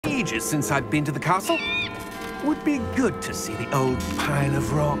ages since I've been to the castle. Would be good to see the old pile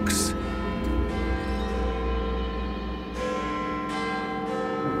of rocks.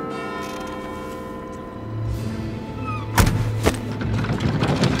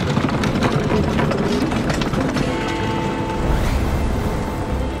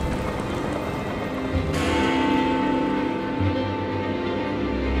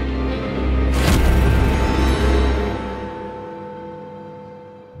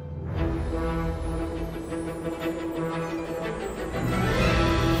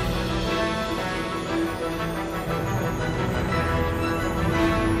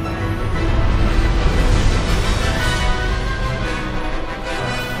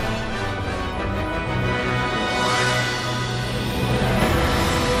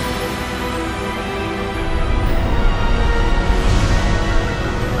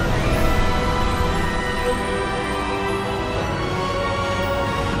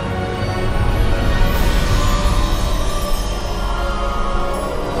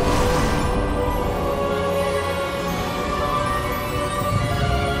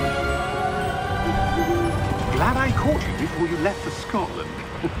 Glad I caught you before you left for Scotland.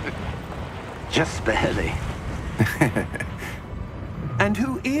 Just barely. And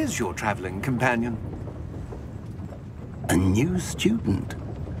who is your traveling companion? A new student.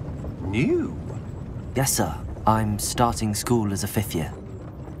 New? Yes, sir. I'm starting school as a 5th year.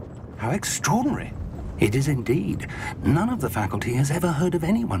 How extraordinary. It is indeed. None of the faculty has ever heard of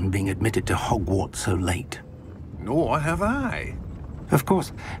anyone being admitted to Hogwarts so late. Nor have I. Of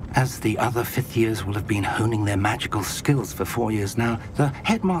course, as the other 5th years will have been honing their magical skills for 4 years now, the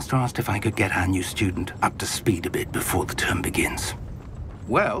headmaster asked if I could get our new student up to speed a bit before the term begins.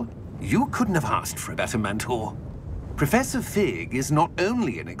 Well, you couldn't have asked for a better mentor. Professor Fig is not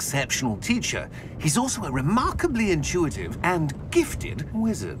only an exceptional teacher, he's also a remarkably intuitive and gifted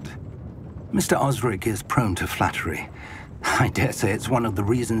wizard. Mr. Osric is prone to flattery. I dare say it's one of the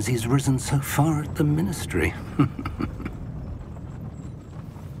reasons he's risen so far at the ministry.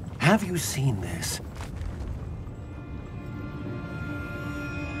 Have you seen this?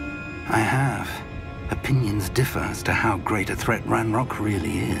 I have. Opinions differ as to how great a threat Ranrock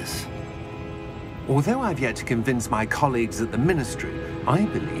really is. Although I've yet to convince my colleagues at the Ministry, I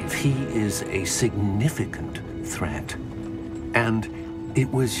believe he is a significant threat. And it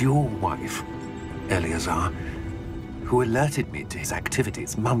was your wife, Eleazar, who alerted me to his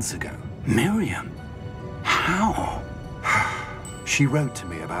activities months ago. Miriam? How? She wrote to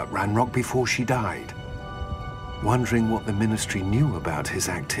me about Ranrock before she died, wondering what the Ministry knew about his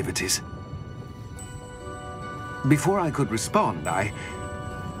activities. Before I could respond, I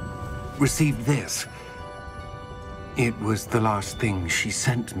received this. It was the last thing she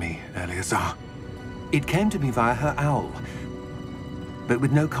sent me, Eleazar. It came to me via her owl, but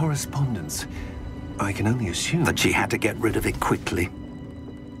with no correspondence. I can only assume that she had to get rid of it quickly,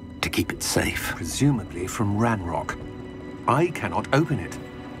 to keep it safe. Presumably from Ranrock. I cannot open it.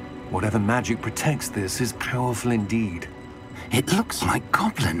 Whatever magic protects this is powerful indeed. It looks like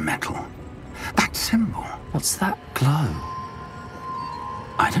goblin metal. That symbol. What's that glow?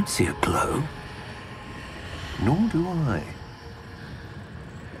 I don't see a glow. Nor do I.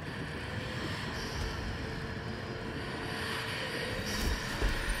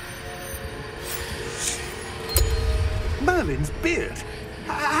 Merlin's beard.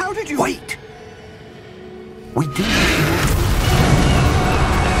 How did you... Wait! We do...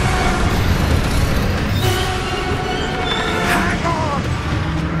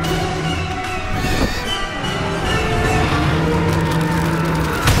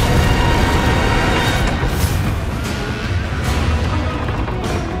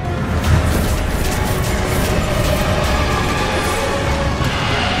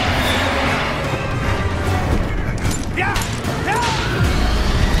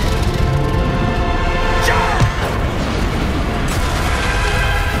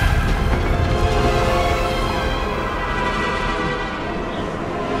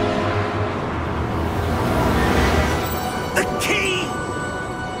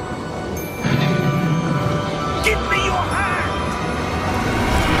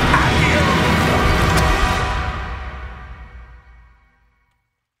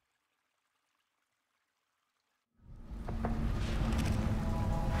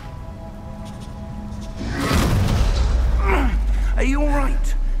 Are you all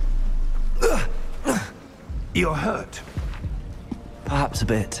right? You're hurt. Perhaps a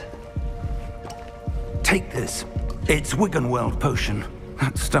bit. Take this. It's Wiggenweld potion.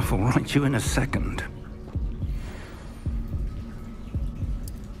 That stuff will right you in a second.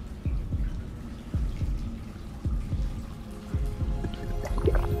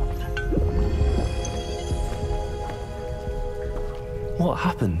 What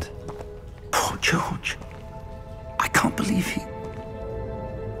happened? Poor George. I can't believe he...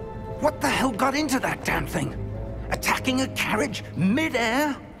 What the hell got into that damn thing? Attacking a carriage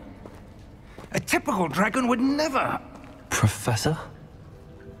mid-air? A typical dragon would never... Professor?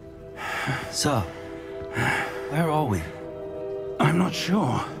 Sir, where are we? I'm not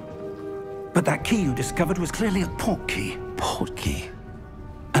sure. But that key you discovered was clearly a port key. Port key?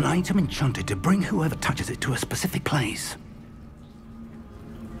 An item enchanted to bring whoever touches it to a specific place.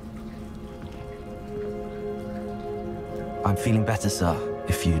 I'm feeling better, sir,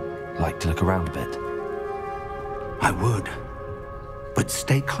 if you'd like to look around a bit. I would. But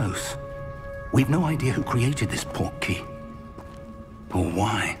stay close. We've no idea who created this port key. Or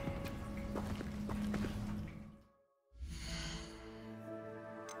why.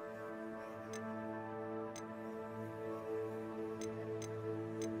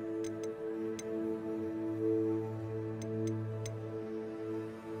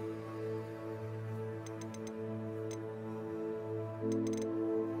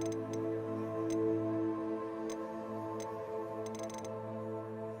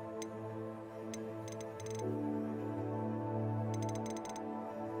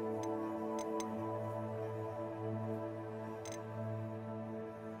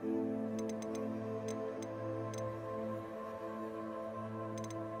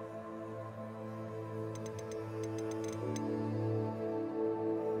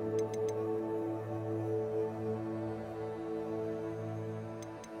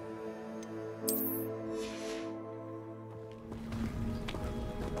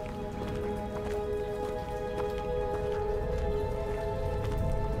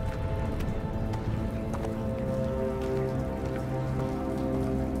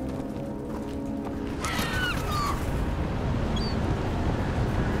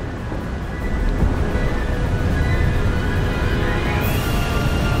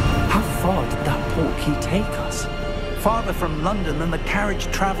 He take us? Farther from London than the carriage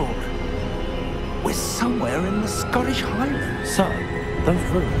travelled. We're somewhere in the Scottish Highlands. Sir, those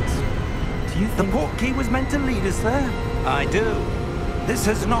ruins. Do you think... The port key was meant to lead us there? I do. This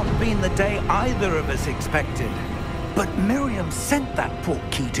has not been the day either of us expected. But Miriam sent that port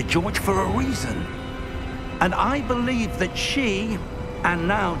key to George for a reason. And I believe that she, and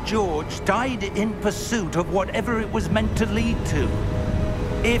now George, died in pursuit of whatever it was meant to lead to.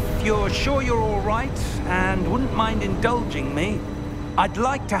 If you're sure you're all right, and wouldn't mind indulging me, I'd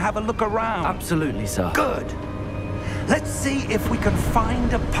like to have a look around. Absolutely, sir. Good. Let's see if we can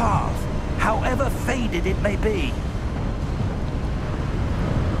find a path, however faded it may be.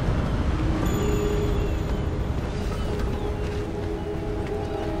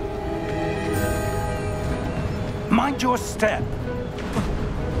 Mind your step.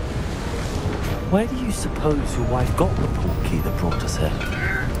 Where do you suppose your wife got the port key that brought us here?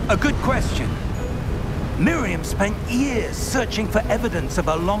 A good question. Miriam spent years searching for evidence of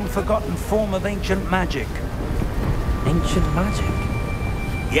a long-forgotten form of ancient magic. Ancient magic?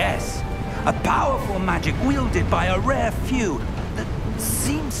 Yes, a powerful magic wielded by a rare few that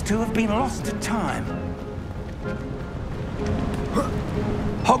seems to have been lost to time.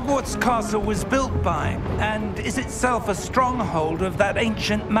 Hogwarts Castle was built by, and is itself a stronghold of that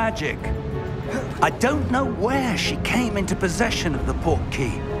ancient magic. I don't know where she came into possession of the port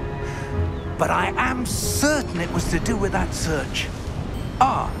key, but I am certain it was to do with that search.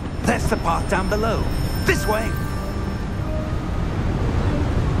 Ah, there's the path down below. This way!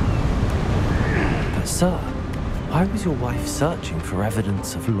 But sir, why was your wife searching for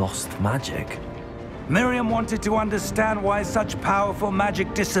evidence of lost magic? Miriam wanted to understand why such powerful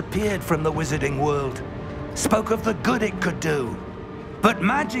magic disappeared from the wizarding world. Spoke of the good it could do. But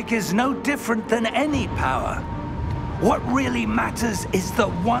magic is no different than any power. What really matters is the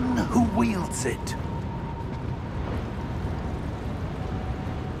one who wields it.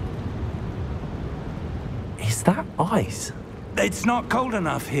 Is that ice? It's not cold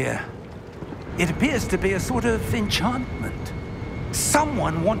enough here. It appears to be a sort of enchantment.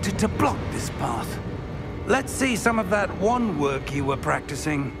 Someone wanted to block this path. Let's see some of that wand work you were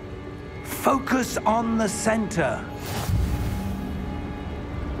practicing. Focus on the center.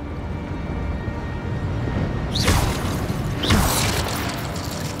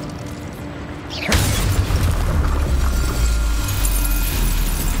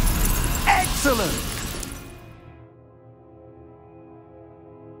 Excellent!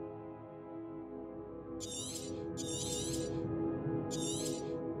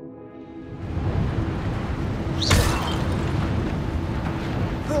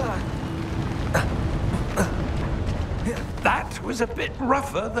 That was a bit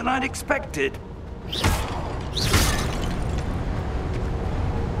rougher than I'd expected.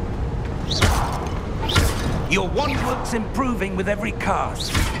 Your wand work's improving with every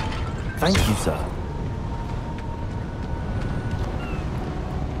cast. Thank you, sir.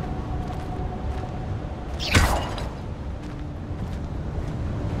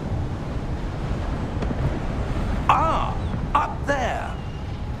 Ah, up there.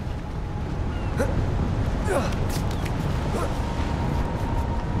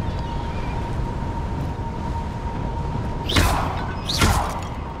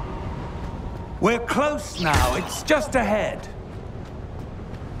 We're close now. It's just ahead.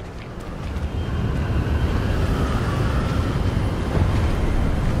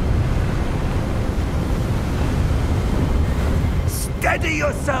 Steady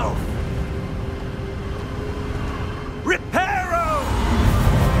yourself! Reparo!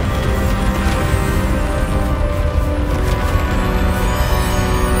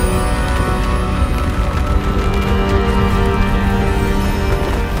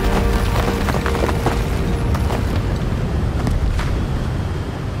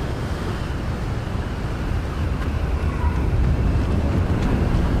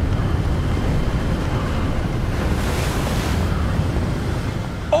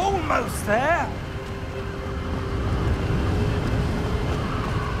 Almost there.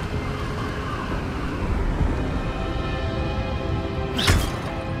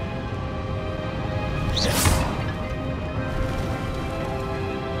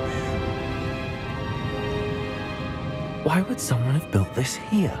 Why would someone have built this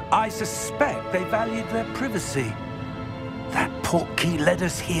here? I suspect they valued their privacy. That portkey led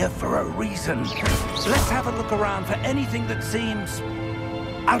us here for a reason. Let's have a look around for anything that seems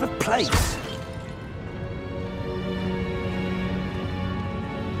out of place.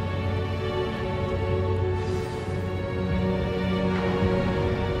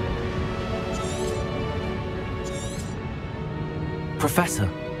 Professor,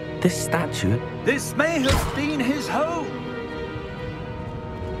 this statue... This may have been his home.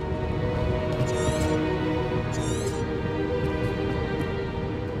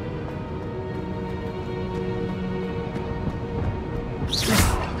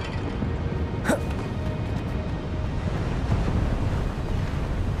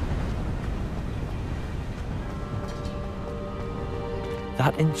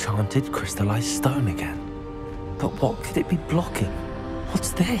 That enchanted crystallized stone again. But what could it be blocking?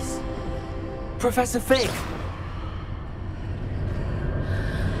 What's this? Professor Fig!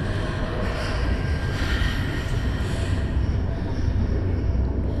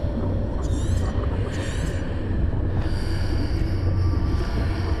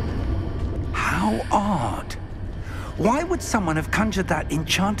 How odd. Why would someone have conjured that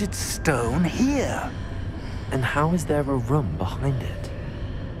enchanted stone here? And how is there a room behind it?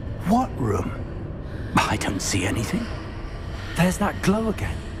 What room? I don't see anything. There's that glow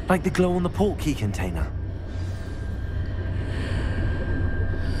again, like the glow on the portkey container.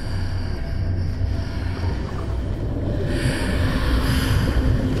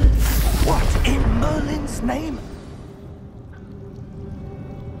 What in Merlin's name?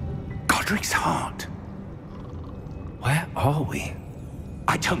 Godric's heart. Where are we?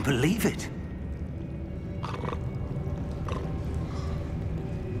 I don't believe it.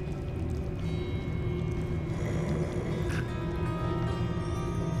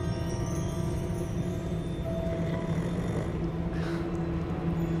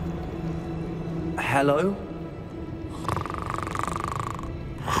 Hello?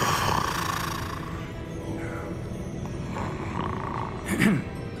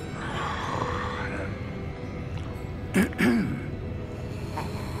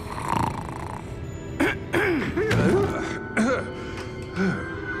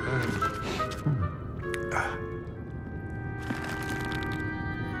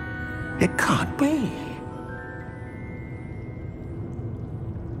 It can't be.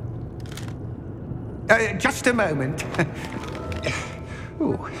 Just a moment.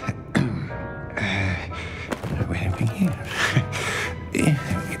 Ooh. Wait a minute here.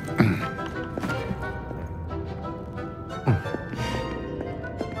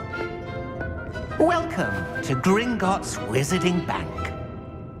 Welcome to Gringotts Wizarding Bank.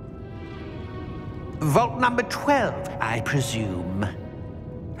 Vault number 12, I presume.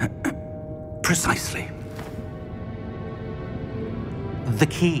 Precisely. The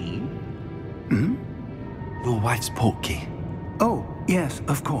key? Hmm? Your wife's portkey. Oh, yes,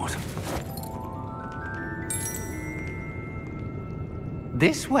 of course.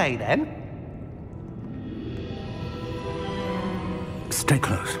 This way, then. Stay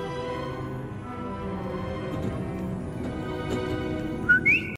close.